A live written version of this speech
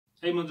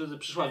Hej, moi drodzy,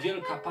 przyszła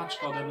wielka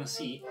paczka od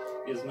MSI.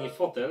 Jest w niej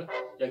fotel.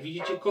 Jak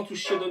widzicie, kot już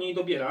się do niej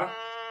dobiera.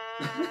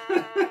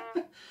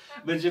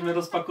 Będziemy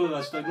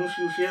rozpakowywać. To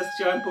już jest.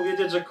 Chciałem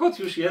powiedzieć, że kot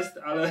już jest,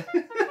 ale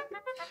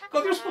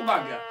kot już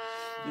pomaga.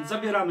 Więc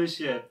zabieramy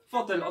się.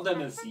 Fotel od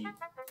MSI.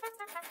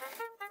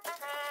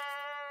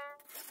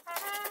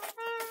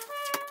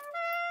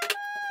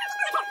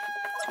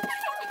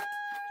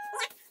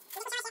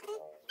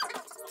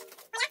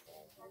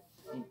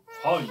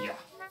 Folia.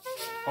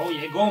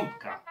 Folie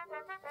gąbka.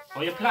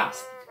 Folie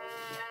plastik.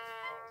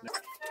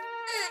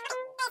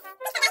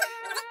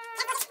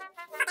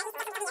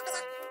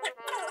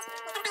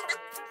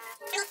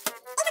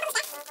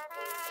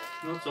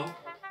 No co?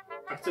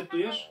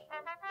 Akceptujesz?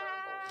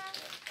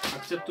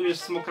 Akceptujesz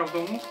smoka w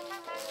domu?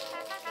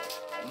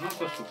 No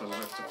to super,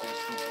 że akceptujesz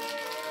smoka.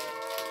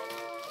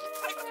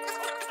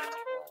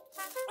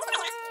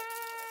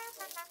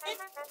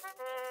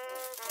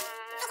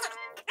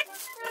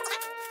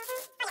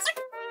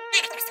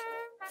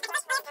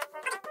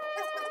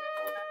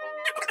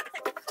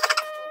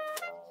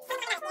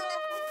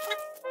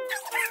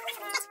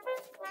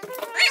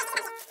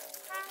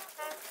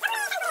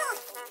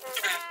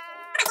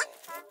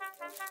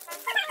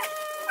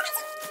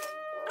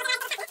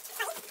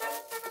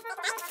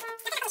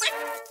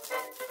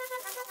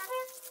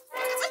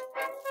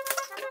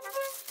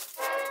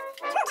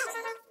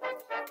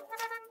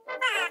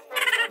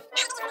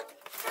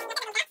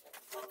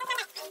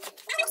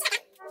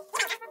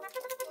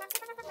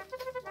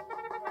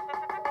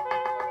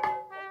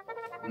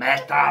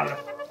 Metal!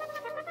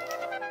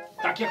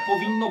 Tak jak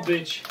powinno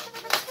być.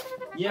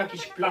 Nie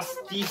jakieś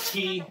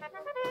plastiki,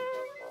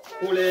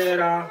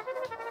 cholera,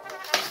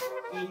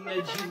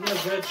 inne dziwne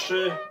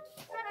rzeczy.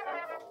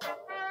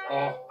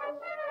 O!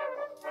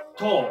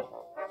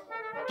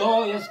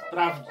 To jest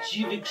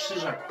prawdziwy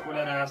krzyżak,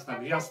 cholera jasna,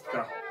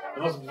 gwiazdka.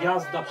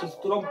 Rozgwiazda, przez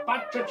którą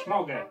patrzeć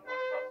mogę.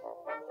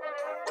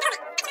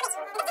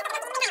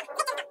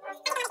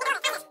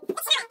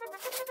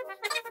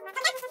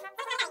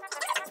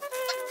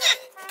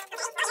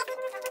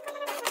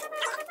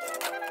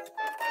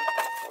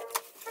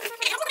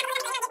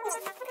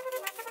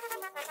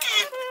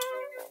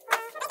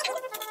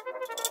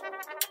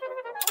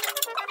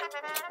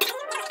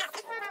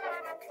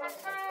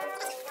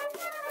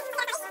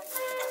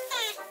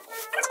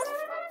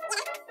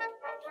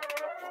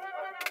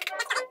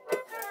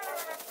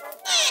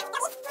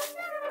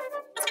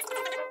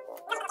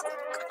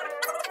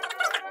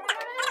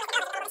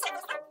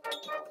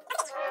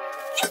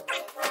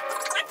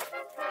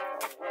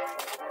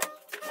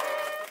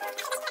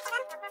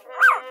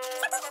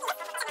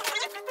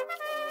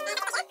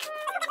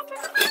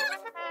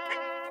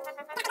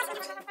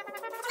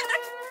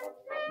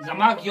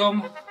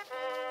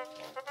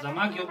 Za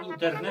magią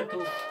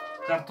internetu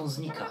karton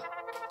znika.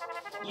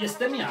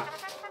 Jestem ja.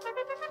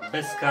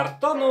 Bez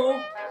kartonu.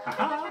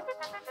 Haha.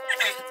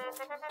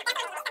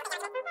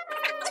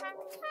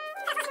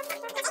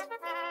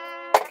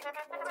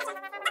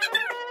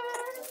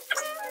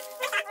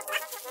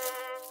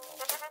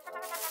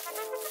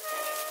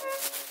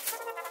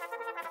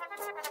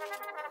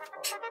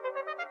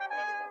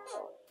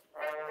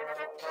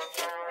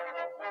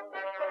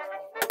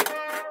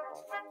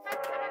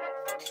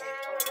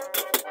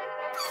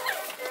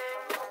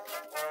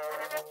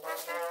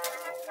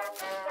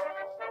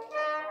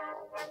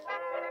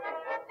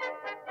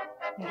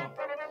 No.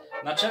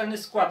 Naczelny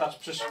składacz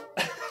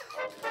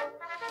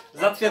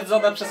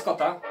zatwierdzone przez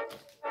kota.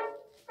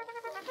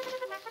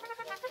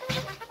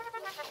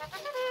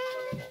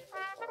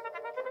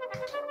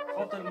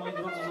 Fotel, moi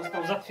drodzy,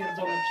 został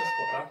zatwierdzony przez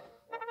kota.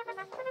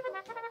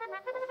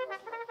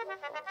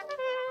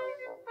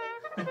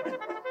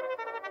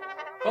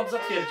 Kot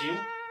zatwierdził.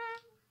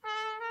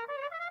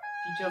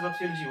 Kicia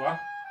zatwierdziła.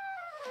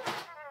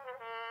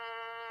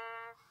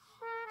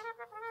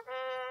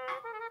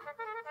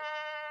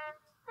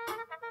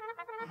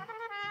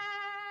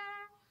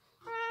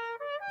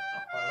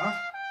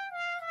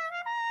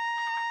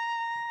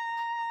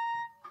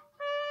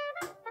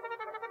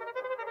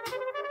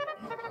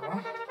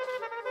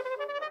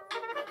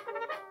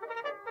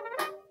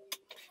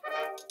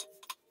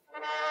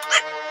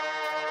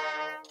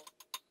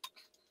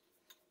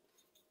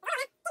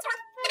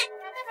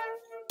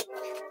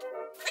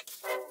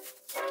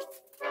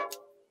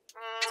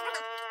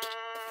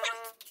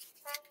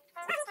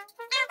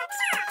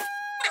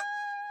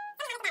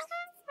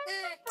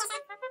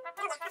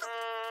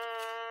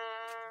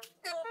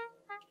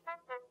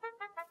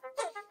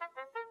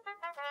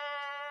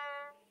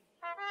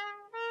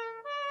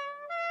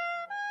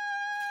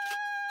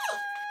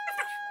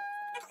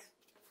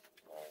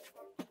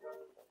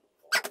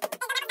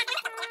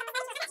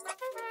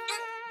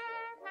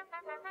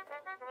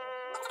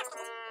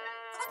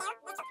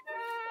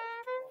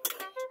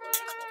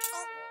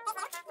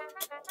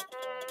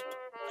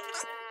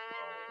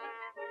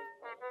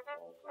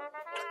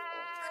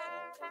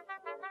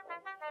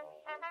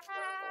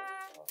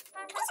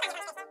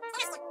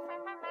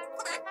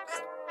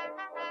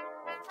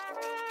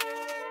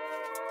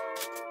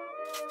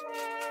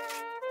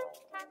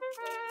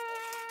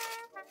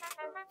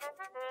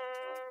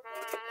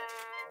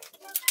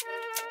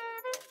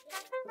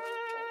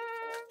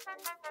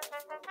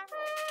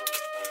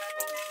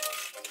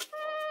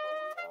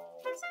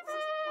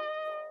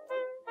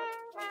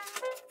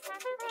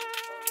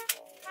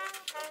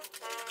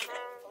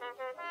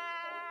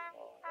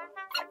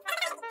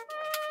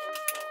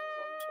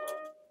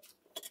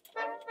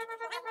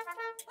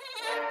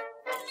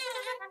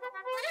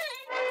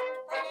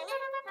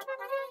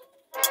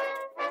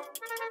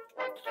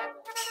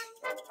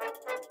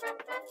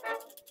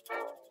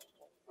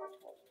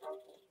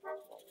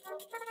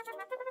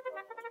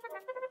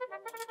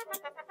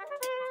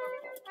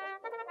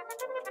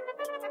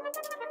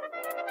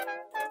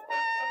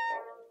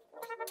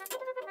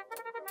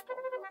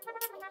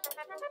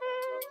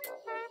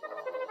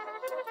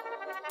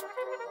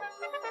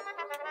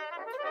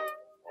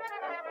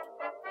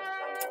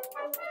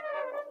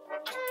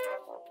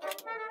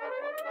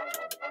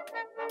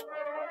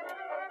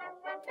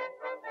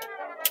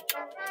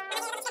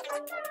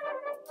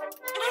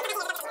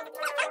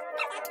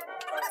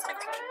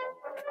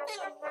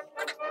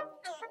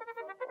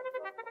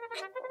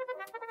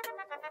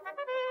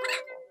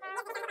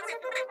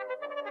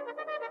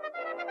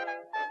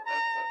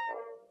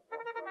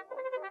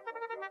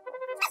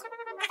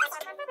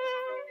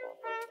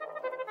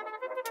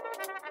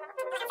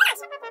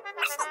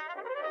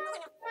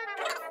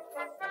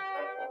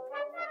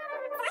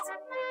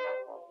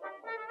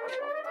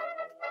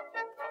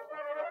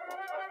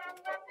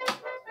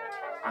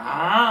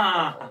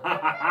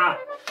 Aha!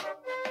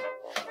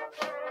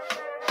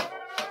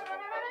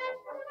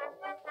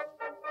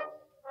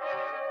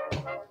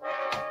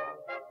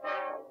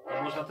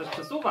 To można też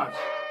przesuwać.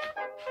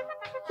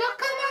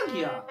 Jaka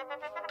magia!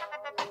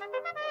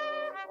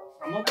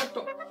 A mogę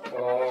to...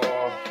 O.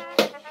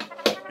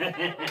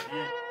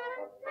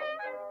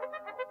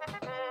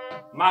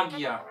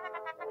 Magia!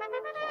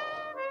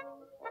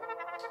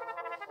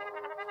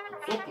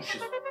 Co tu się...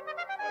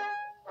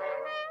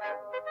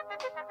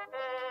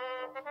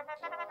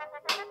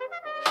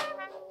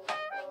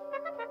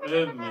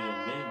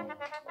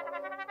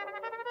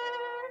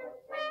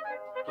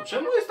 To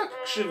czemu jest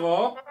tak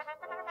krzywo?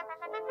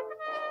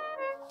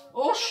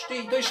 Oż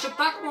ty, to jeszcze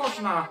tak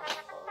można!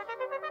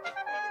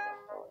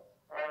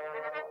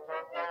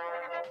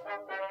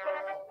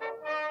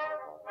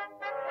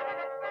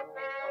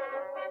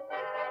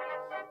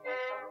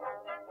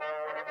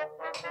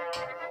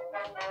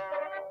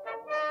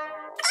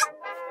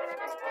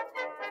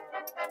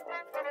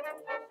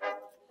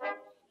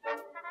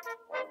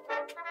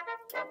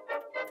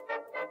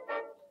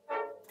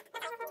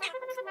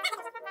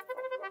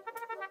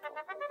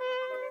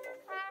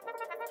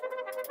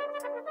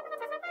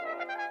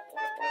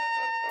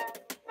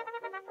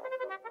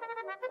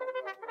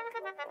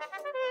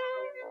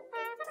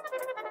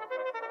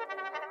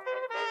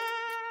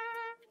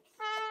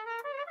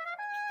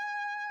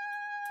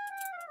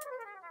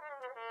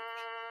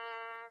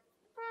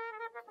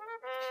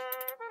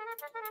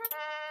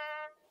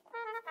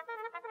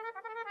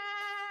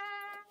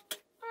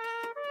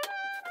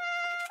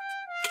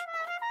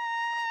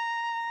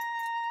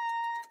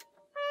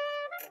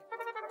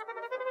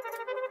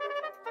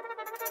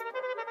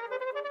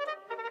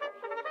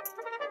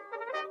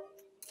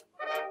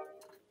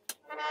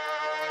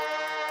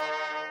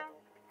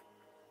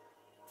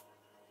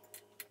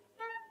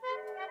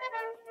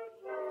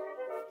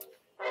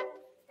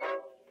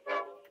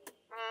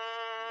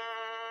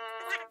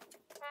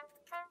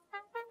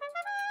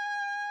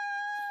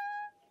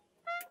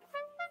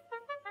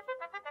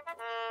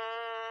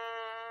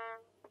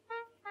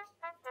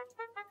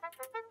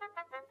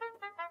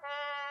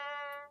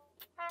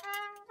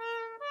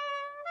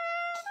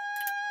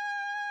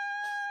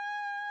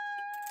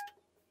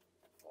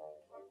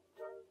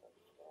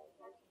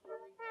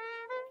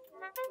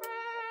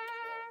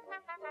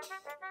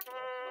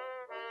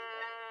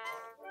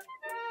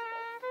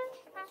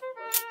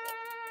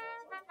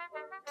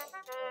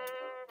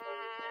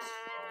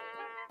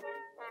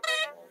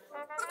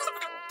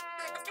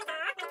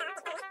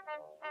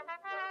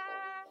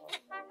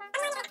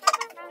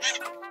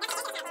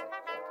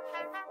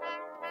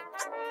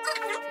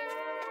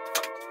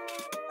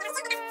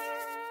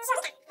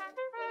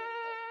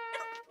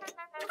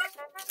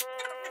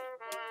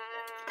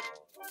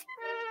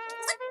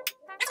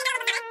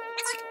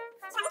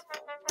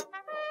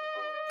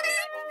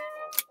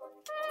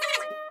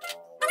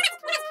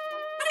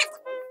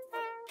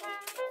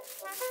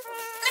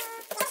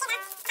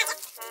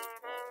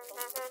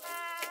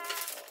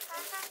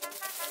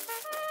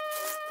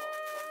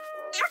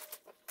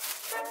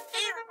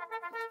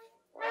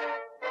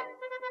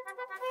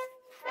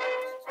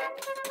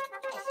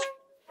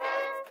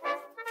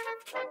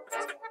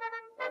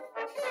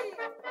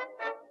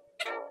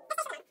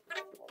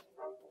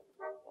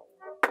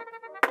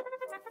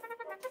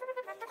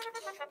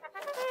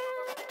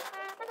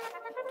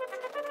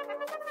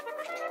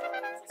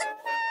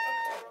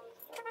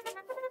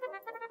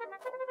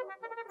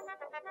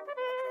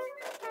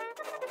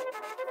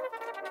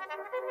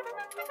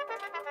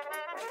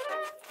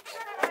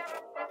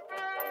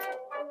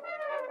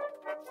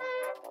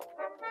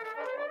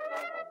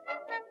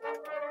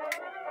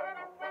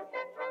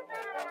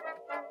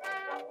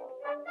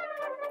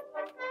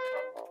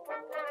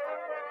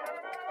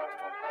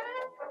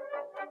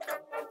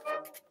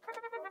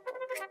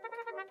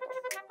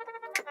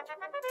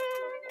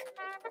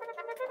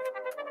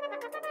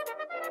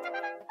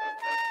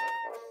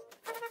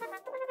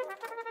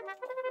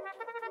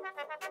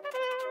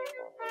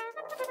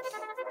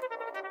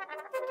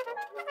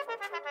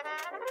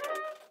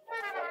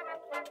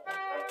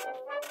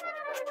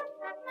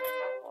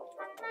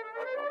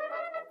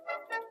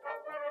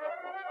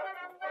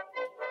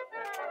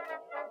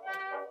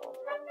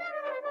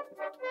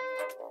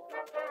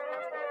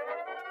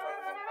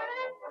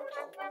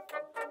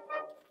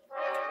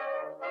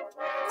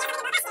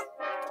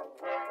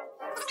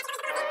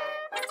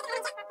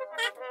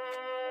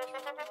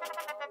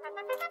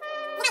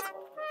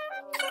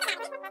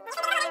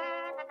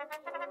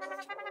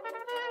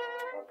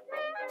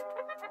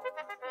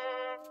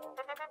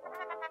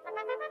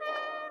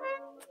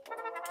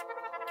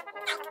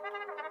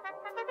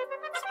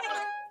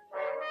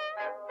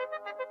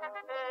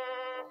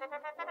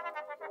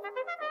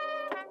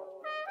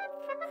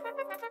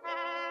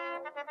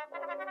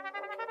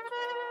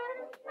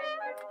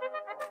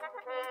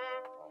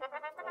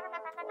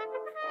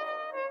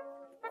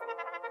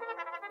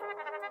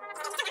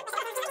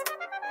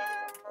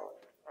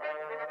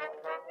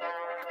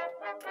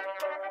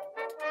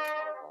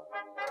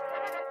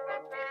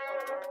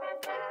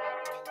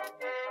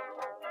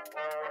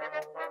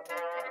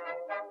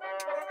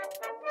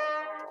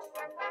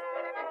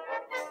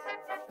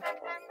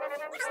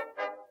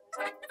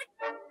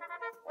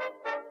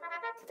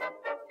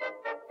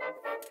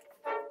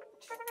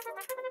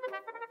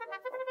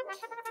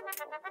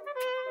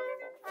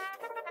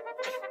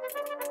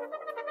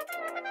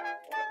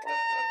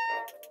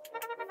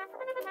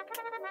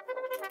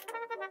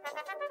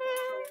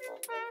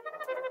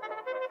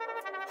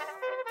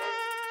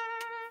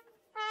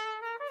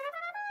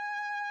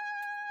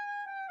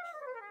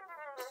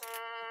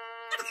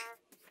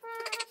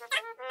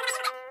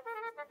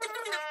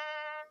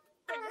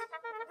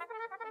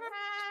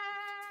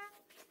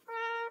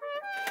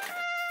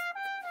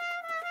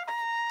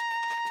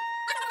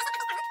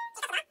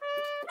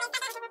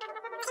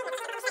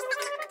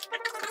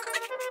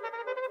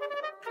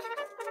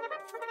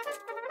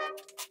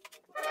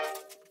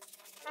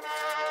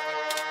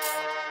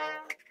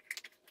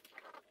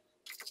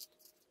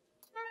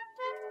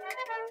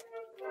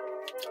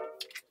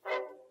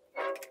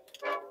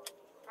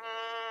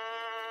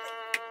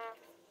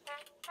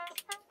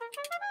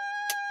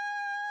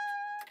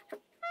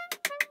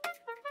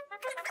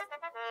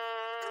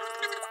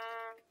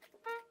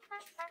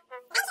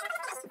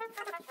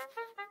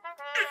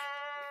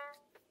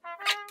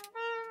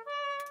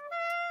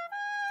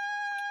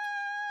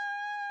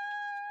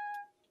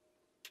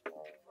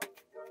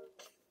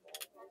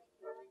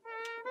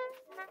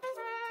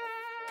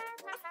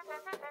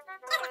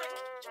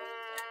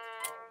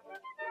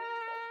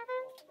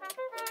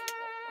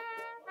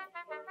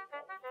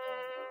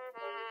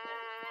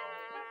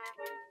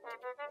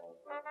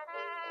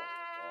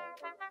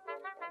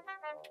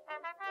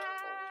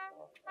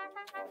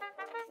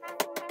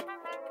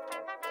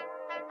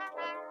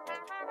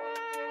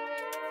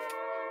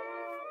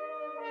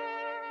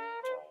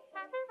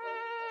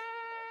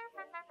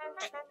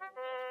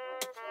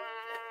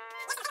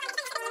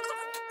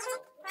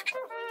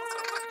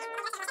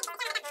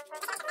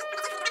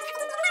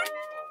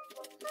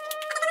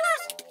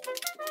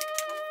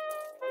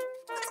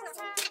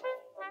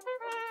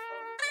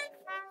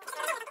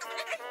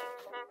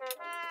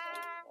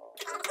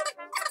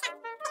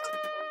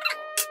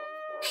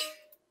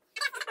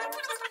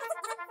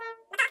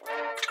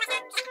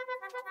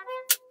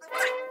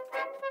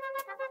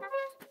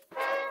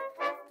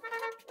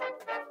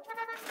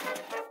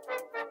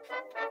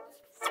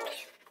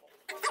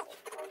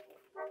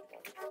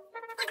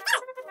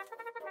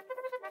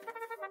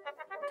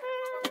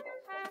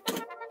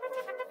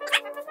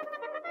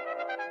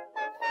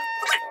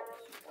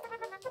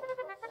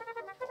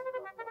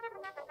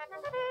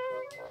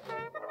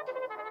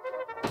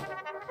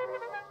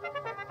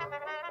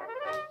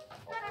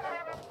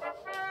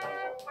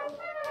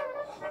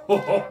 Ho,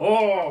 ho,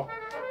 ho!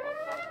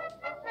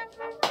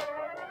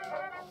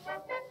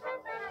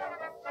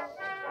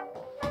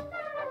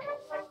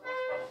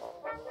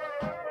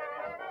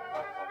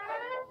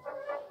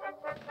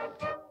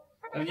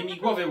 Pewnie mi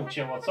głowę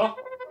ucięło, co?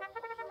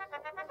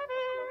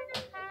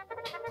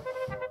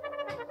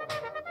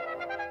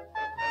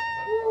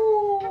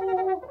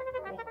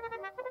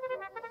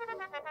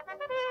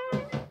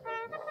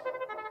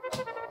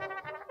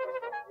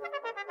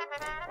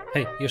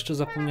 Hej, jeszcze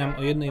zapomniałem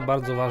o jednej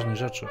bardzo ważnej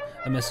rzeczy.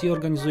 MSI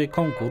organizuje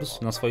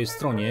konkurs na swojej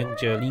stronie,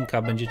 gdzie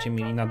linka będziecie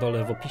mieli na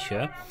dole w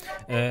opisie.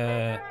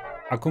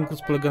 A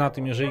konkurs polega na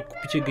tym, jeżeli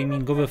kupicie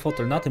gamingowy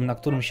fotel na tym, na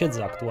którym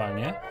siedzę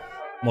aktualnie,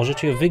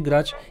 możecie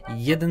wygrać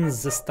jeden z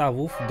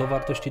zestawów do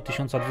wartości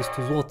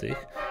 1200 zł.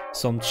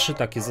 Są 3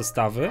 takie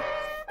zestawy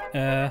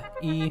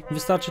i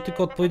wystarczy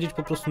tylko odpowiedzieć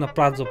po prostu na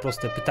bardzo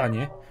proste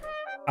pytanie.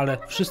 Ale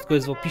wszystko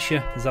jest w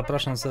opisie,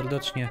 zapraszam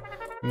serdecznie,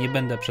 nie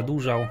będę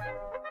przedłużał.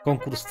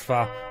 Konkurs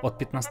trwa od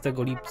 15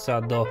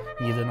 lipca do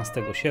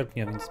 11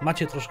 sierpnia, więc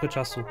macie troszkę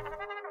czasu.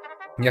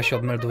 Ja się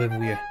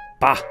odmeldowuję.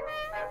 Pa!